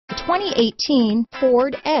2018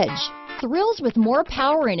 Ford Edge. Thrills with more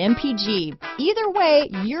power and MPG. Either way,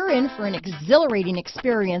 you're in for an exhilarating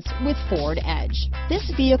experience with Ford Edge.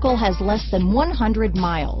 This vehicle has less than 100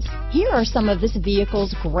 miles. Here are some of this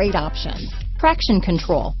vehicle's great options: traction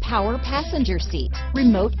control, power passenger seat,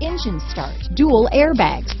 remote engine start, dual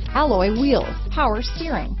airbags, alloy wheels, power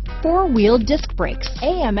steering, four-wheel disc brakes,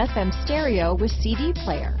 AM/FM stereo with CD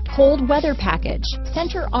player, cold weather package,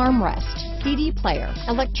 center armrest, CD player,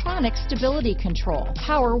 electronic stability control,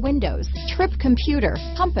 power windows, trip computer,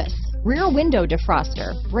 compass, rear window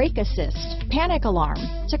defroster, brake assist, panic alarm,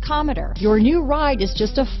 tachometer. Your new ride is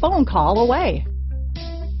just a phone call away.